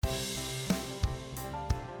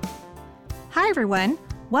Hi, everyone.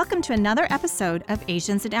 Welcome to another episode of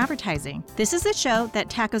Asians in Advertising. This is a show that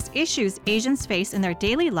tackles issues Asians face in their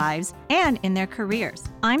daily lives and in their careers.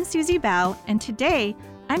 I'm Susie Bao, and today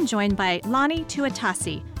I'm joined by Lonnie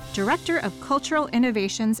Tuatasi, Director of Cultural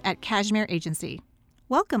Innovations at Cashmere Agency.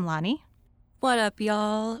 Welcome, Lonnie. What up,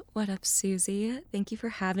 y'all? What up, Susie? Thank you for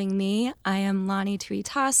having me. I am Lonnie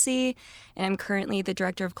Tuatasi, and I'm currently the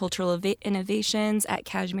Director of Cultural Innovations at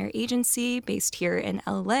Cashmere Agency, based here in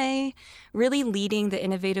LA, really leading the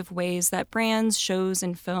innovative ways that brands, shows,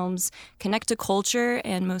 and films connect to culture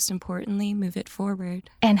and, most importantly, move it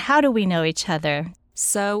forward. And how do we know each other?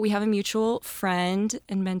 So we have a mutual friend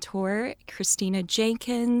and mentor, Christina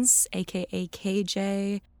Jenkins, a.k.a.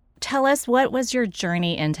 KJ. Tell us, what was your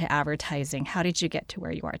journey into advertising? How did you get to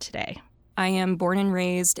where you are today? I am born and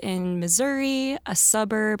raised in Missouri, a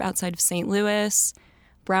suburb outside of St. Louis,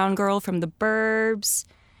 brown girl from the burbs.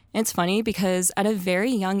 And it's funny because at a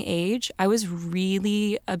very young age, I was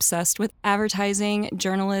really obsessed with advertising,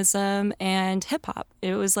 journalism, and hip hop.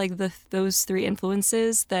 It was like those three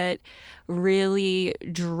influences that really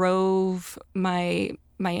drove my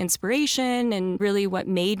inspiration, and really what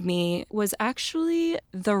made me was actually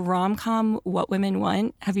the rom-com What Women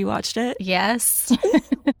Want. Have you watched it? Yes.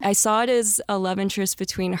 I saw it as a love interest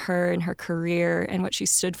between her and her career and what she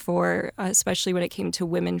stood for, especially when it came to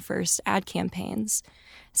women first ad campaigns.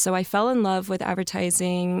 So I fell in love with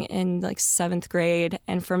advertising in like 7th grade,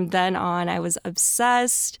 and from then on I was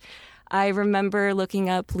obsessed. I remember looking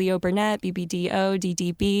up Leo Burnett, BBDO,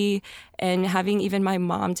 DDB, and having even my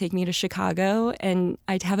mom take me to Chicago, and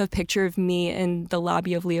I'd have a picture of me in the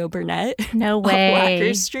lobby of Leo Burnett. No way. On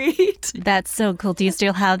Wacker Street. That's so cool. Do you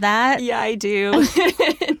still have that? Yeah, I do.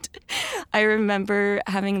 And I remember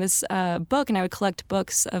having this book, and I would collect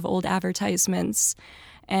books of old advertisements.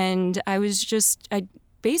 And I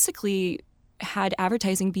basically had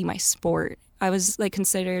advertising be my sport. I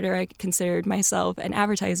considered myself an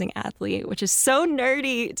advertising athlete, which is so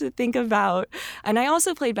nerdy to think about. And I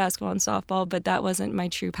also played basketball and softball, but that wasn't my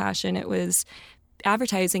true passion. It was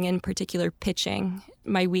advertising, in particular pitching.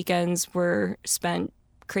 My weekends were spent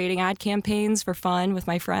creating ad campaigns for fun with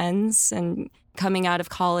my friends. And coming out of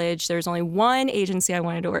college, there was only one agency I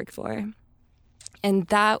wanted to work for. And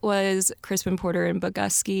that was Crispin Porter and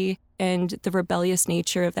Bogusky. And the rebellious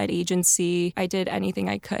nature of that agency, I did anything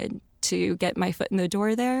I could to get my foot in the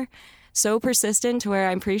door there. So persistent to where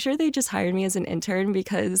I'm pretty sure they just hired me as an intern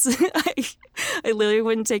because I literally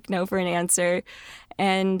wouldn't take no for an answer.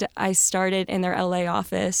 And I started in their LA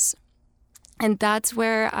office. And that's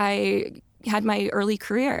where I had my early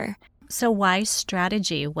career. So why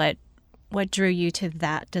strategy? What drew you to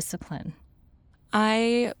that discipline?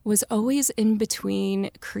 I was always in between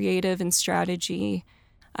creative and strategy.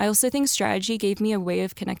 I also think strategy gave me a way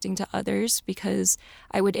of connecting to others because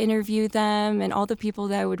I would interview them, and all the people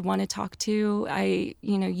that I would want to talk to, I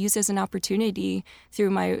use as an opportunity through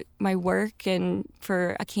my work and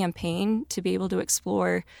for a campaign to be able to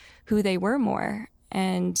explore who they were more.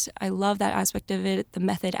 And I love that aspect of it, the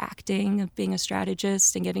method acting of being a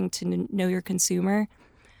strategist and getting to know your consumer.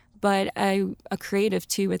 But I'm a creative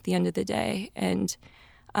too at the end of the day. And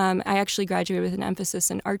I actually graduated with an emphasis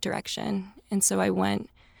in art direction. And so I went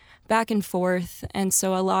back and forth. And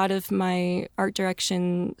so a lot of my art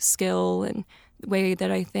direction skill and the way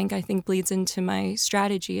that I think bleeds into my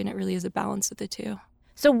strategy, and it really is a balance of the two.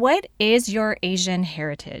 So what is your Asian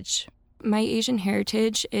heritage? My Asian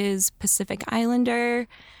heritage is Pacific Islander.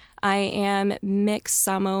 I am mixed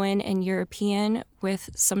Samoan and European with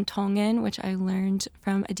some Tongan, which I learned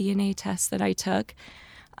from a DNA test that I took.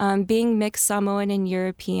 Being mixed Samoan and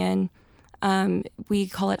European, we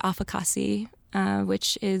call it afakasi,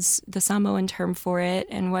 which is the Samoan term for it,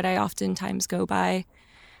 and what I oftentimes go by.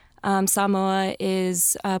 Samoa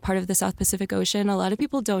is part of the South Pacific Ocean. A lot of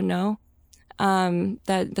people don't know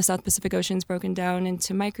that the South Pacific Ocean is broken down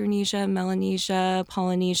into Micronesia, Melanesia,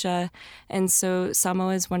 Polynesia, and so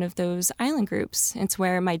Samoa is one of those island groups. It's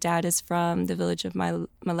where my dad is from, the village of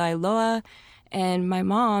Malailoa, and my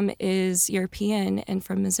mom is European and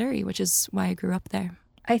from Missouri, which is why I grew up there.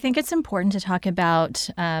 I think it's important to talk about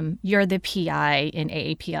you're the PI in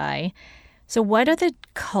AAPI. So what are the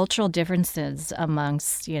cultural differences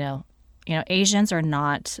amongst, Asians are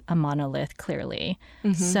not a monolith, clearly.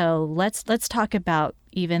 Mm-hmm. So let's talk about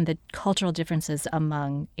even the cultural differences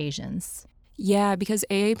among Asians. Yeah, because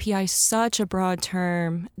AAPI is such a broad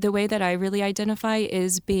term. The way that I really identify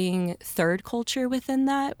is being third culture within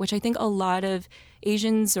that, which I think a lot of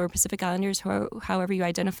Asians or Pacific Islanders, however you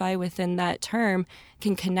identify within that term,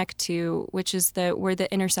 can connect to, which is that we're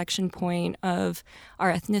the intersection point of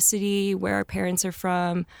our ethnicity, where our parents are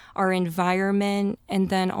from, our environment, and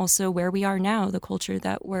then also where we are now, the culture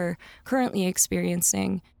that we're currently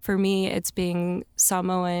experiencing. For me, it's being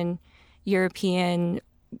Samoan, European,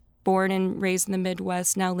 born and raised in the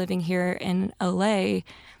Midwest, now living here in LA.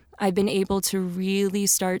 I've been able to really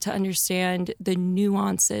start to understand the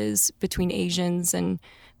nuances between Asians, and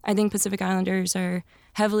I think Pacific Islanders are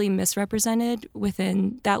heavily misrepresented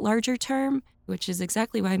within that larger term, which is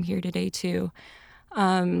exactly why I'm here today too.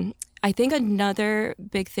 I think another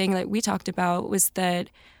big thing that we talked about was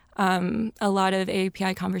that a lot of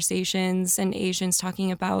AAPI conversations and Asians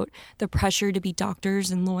talking about the pressure to be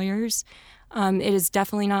doctors and lawyers. It is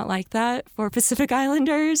definitely not like that for Pacific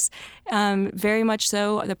Islanders. Very much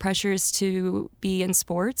so, the pressure is to be in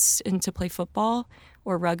sports and to play football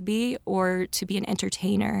or rugby or to be an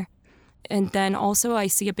entertainer. And then also I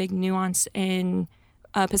see a big nuance in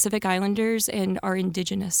Pacific Islanders and our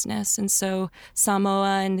indigenousness. And so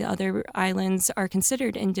Samoa and the other islands are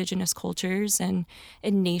considered indigenous cultures and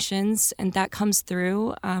nations, and that comes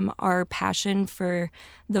through our passion for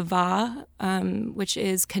the Va, which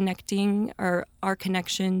is connecting our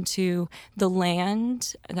connection to the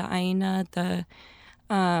land, the Aina,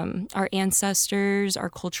 our ancestors, our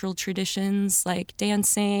cultural traditions like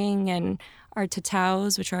dancing, and our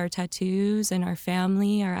tataus, which are our tattoos, and our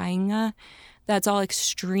family, our ainga. That's all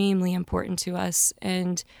extremely important to us,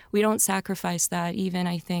 and we don't sacrifice that even,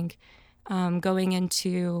 I think, going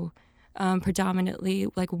into predominantly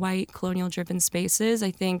like white colonial-driven spaces.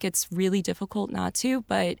 I think it's really difficult not to,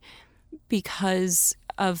 but because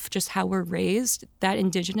of just how we're raised, that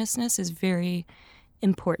indigenousness is very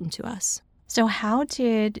important to us. So how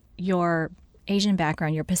did your Asian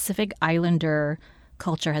background, your Pacific Islander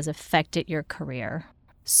culture has affected your career?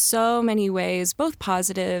 So many ways, both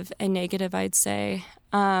positive and negative, I'd say.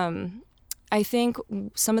 I think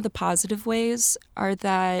some of the positive ways are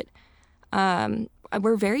that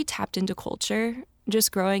we're very tapped into culture.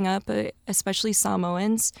 Just growing up, especially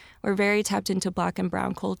Samoans, we're very tapped into Black and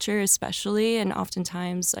Brown culture, especially, and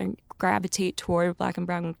oftentimes I gravitate toward Black and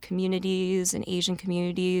Brown communities and Asian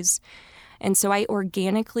communities. And so I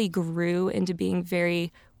organically grew into being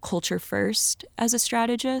very culture first as a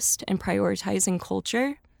strategist and prioritizing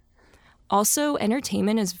culture. Also,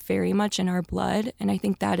 entertainment is very much in our blood, and I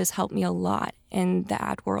think that has helped me a lot in the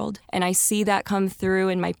ad world. And I see that come through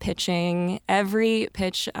in my pitching. Every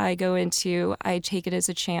pitch I go into, I take it as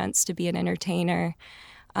a chance to be an entertainer,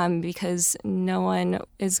 because no one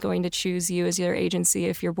is going to choose you as your agency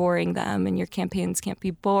if you're boring them, and your campaigns can't be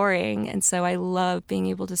boring. And so I love being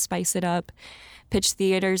able to spice it up. Pitch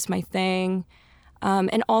theater's my thing.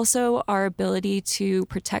 And also our ability to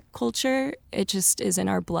protect culture, it just is in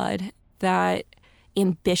our blood. That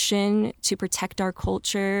ambition to protect our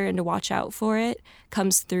culture and to watch out for it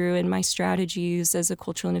comes through in my strategies as a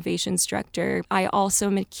cultural innovations director. I also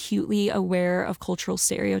am acutely aware of cultural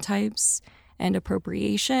stereotypes and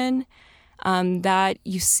appropriation that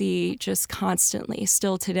you see just constantly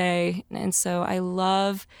still today. And so I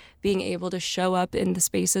love being able to show up in the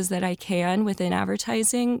spaces that I can within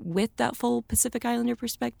advertising with that full Pacific Islander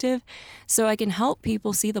perspective, so I can help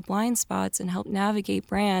people see the blind spots and help navigate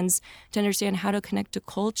brands to understand how to connect to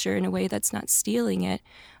culture in a way that's not stealing it,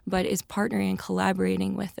 but is partnering and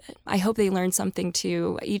collaborating with it. I hope they learn something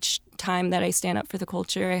too. Each time that I stand up for the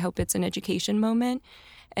culture, I hope it's an education moment.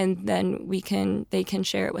 And then they can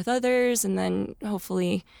share it with others, and then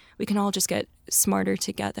hopefully we can all just get smarter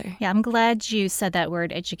together. Yeah, I'm glad you said that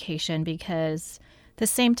word education, because at the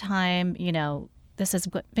same time, this has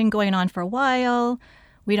been going on for a while.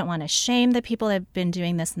 We don't want to shame the people that have been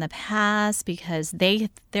doing this in the past, because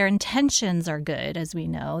their intentions are good, as we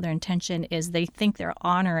know. Their intention is they think they're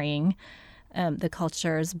honoring the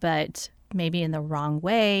cultures, but maybe in the wrong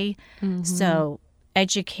way. Mm-hmm. So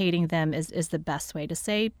educating them is the best way to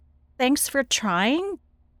say, thanks for trying.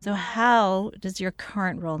 So how does your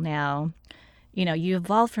current role now, you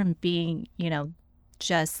evolved from being,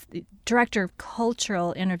 just the director of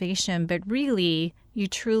cultural innovation, but really you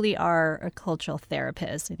truly are a cultural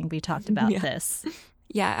therapist. I think we talked about this.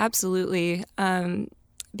 Yeah, absolutely.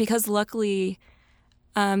 Because luckily,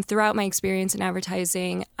 throughout my experience in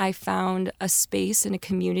advertising, I found a space and a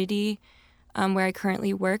community where I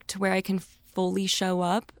currently work to where I can fully show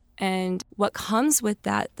up. And what comes with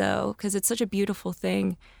that, though, because it's such a beautiful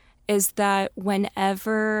thing, is that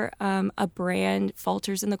whenever a brand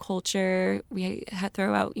falters in the culture, we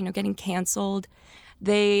throw out, getting canceled,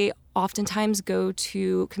 they oftentimes go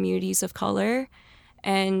to communities of color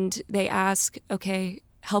and they ask, okay,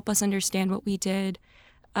 help us understand what we did.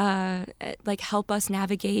 Help us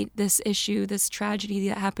navigate this issue, this tragedy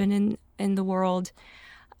that happened in the world.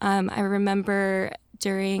 I remember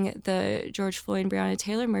during the George Floyd and Breonna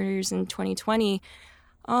Taylor murders in 2020,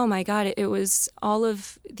 oh my God, it was all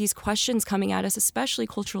of these questions coming at us, especially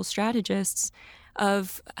cultural strategists,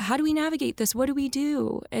 of how do we navigate this? What do we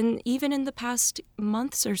do? And even in the past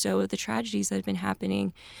months or so of the tragedies that have been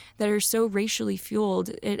happening that are so racially fueled,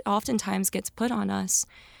 it oftentimes gets put on us.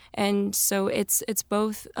 And so it's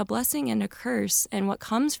both a blessing and a curse. And what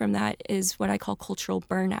comes from that is what I call cultural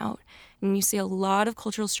burnout. And you see a lot of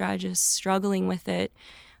cultural strategists struggling with it,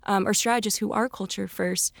 or strategists who are culture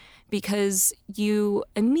first, because you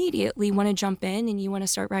immediately want to jump in and you want to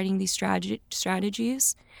start writing these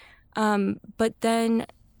strategies. But then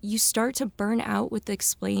you start to burn out with the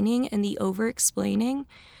explaining and the over-explaining.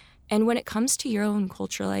 And when it comes to your own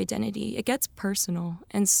cultural identity, it gets personal.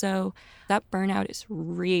 And so that burnout is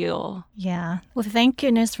real. Yeah. Well, thank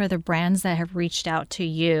goodness for the brands that have reached out to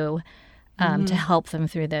you to help them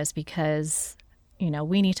through this, because,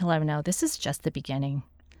 we need to let them know this is just the beginning.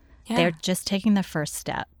 Yeah. They're just taking the first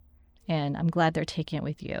step. And I'm glad they're taking it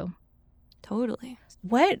with you. Totally.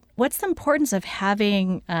 What's the importance of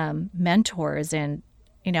having mentors, and,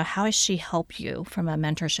 how does she help you from a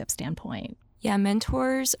mentorship standpoint? Yeah,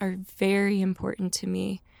 mentors are very important to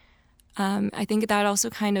me. I think that also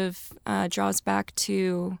kind of draws back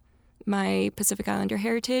to my Pacific Islander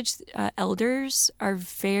heritage. Elders are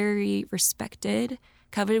very respected,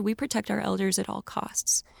 coveted. We protect our elders at all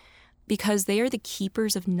costs because they are the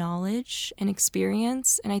keepers of knowledge and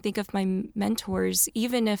experience. And I think of my mentors,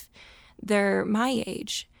 even if they're my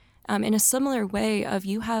age, in a similar way of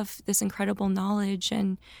you have this incredible knowledge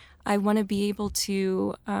and I want to be able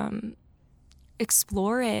to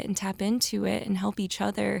explore it and tap into it and help each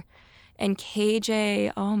other. And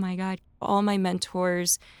KJ, oh my God, all my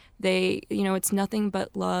mentors, they, it's nothing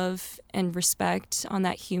but love and respect on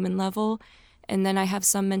that human level. And then I have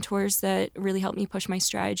some mentors that really help me push my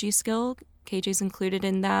strategy skill. KJ's included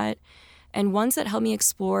in that. And ones that help me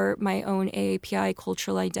explore my own AAPI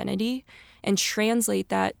cultural identity and translate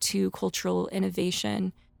that to cultural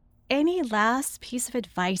innovation. Any last piece of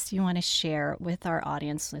advice you want to share with our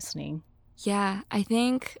audience listening? Yeah, I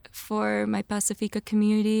think for my Pacifica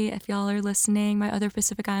community, if y'all are listening, my other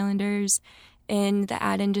Pacific Islanders in the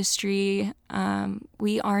ad industry,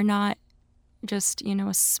 we are not just,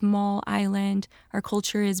 a small island. Our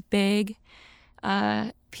culture is big.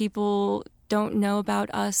 People don't know about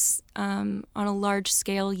us on a large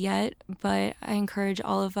scale yet, but I encourage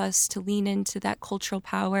all of us to lean into that cultural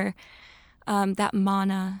power, that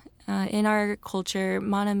mana. In our culture,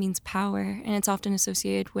 mana means power, and it's often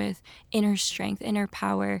associated with inner strength, inner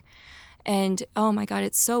power. And oh my God,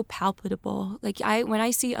 it's so palpable. Like when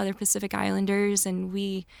I see other Pacific Islanders and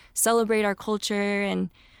we celebrate our culture and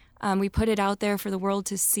we put it out there for the world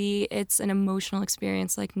to see, it's an emotional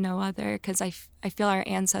experience like no other, because I feel our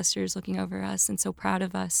ancestors looking over us and so proud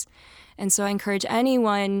of us. And so I encourage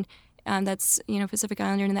anyone that's, Pacific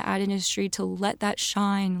Islander in the ad industry to let that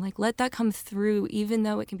shine, like let that come through, even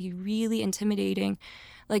though it can be really intimidating,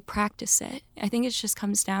 like practice it. I think it just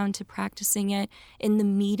comes down to practicing it in the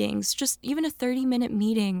meetings, just even a 30-minute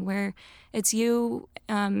meeting where it's you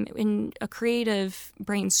in a creative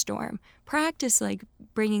brainstorm. Practice like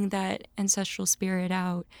bringing that ancestral spirit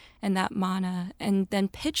out and that mana, and then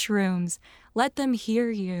pitch rooms, let them hear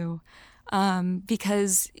you.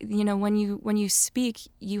 Because, when you speak,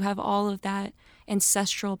 you have all of that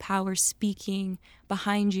ancestral power speaking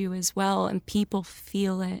behind you as well, and people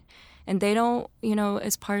feel it. And they don't,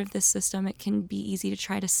 as part of this system, it can be easy to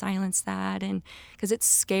try to silence that. And because it's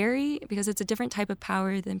scary, because it's a different type of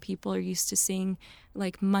power than people are used to seeing,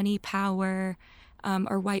 like money power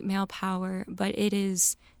or white male power, but it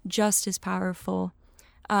is just as powerful.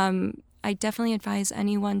 I definitely advise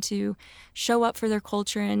anyone to show up for their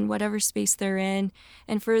culture in whatever space they're in,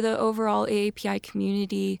 and for the overall AAPI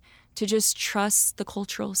community to just trust the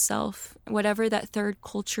cultural self, whatever that third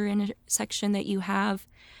culture intersection that you have.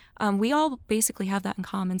 We all basically have that in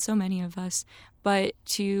common, so many of us, but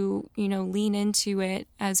to, lean into it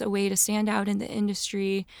as a way to stand out in the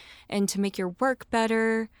industry and to make your work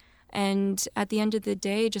better. And at the end of the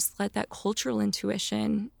day, just let that cultural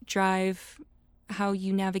intuition drive how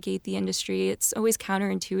you navigate the industry. It's always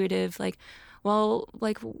counterintuitive.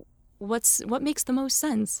 What makes the most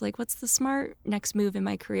sense? Like, what's the smart next move in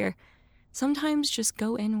my career? sometimes just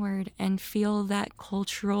go inward and feel that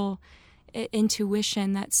cultural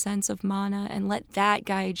intuition, that sense of mana, and let that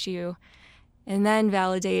guide you, and then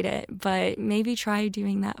validate it. But maybe try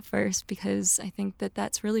doing that first, because I think that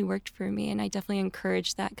that's really worked for me, and I definitely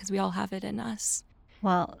encourage that because we all have it in us.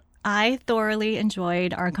 Well, I thoroughly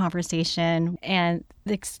enjoyed our conversation, and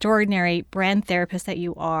the extraordinary brand therapist that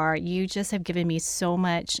you are. You just have given me so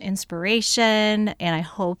much inspiration, and I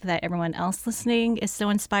hope that everyone else listening is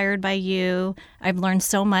so inspired by you. I've learned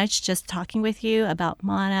so much just talking with you about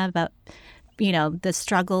mana, about, the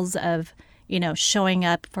struggles of, showing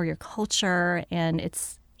up for your culture, and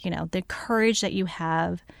it's, the courage that you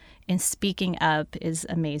have in speaking up is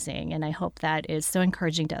amazing, and I hope that is so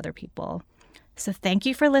encouraging to other people. So thank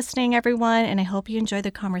you for listening, everyone, and I hope you enjoyed the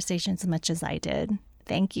conversation as much as I did.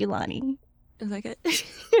 Thank you, Lonnie. Is that good?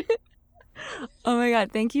 Oh my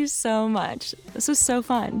God, thank you so much. This was so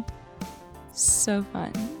fun. So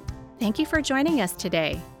fun. Thank you for joining us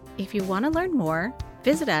today. If you want to learn more,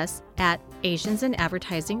 visit us at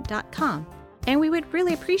asiansinadvertising.com. And we would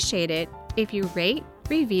really appreciate it if you rate,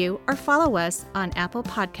 review, or follow us on Apple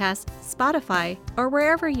Podcasts, Spotify, or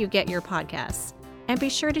wherever you get your podcasts. And be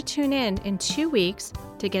sure to tune in 2 weeks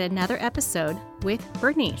to get another episode with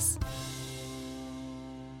Bernice.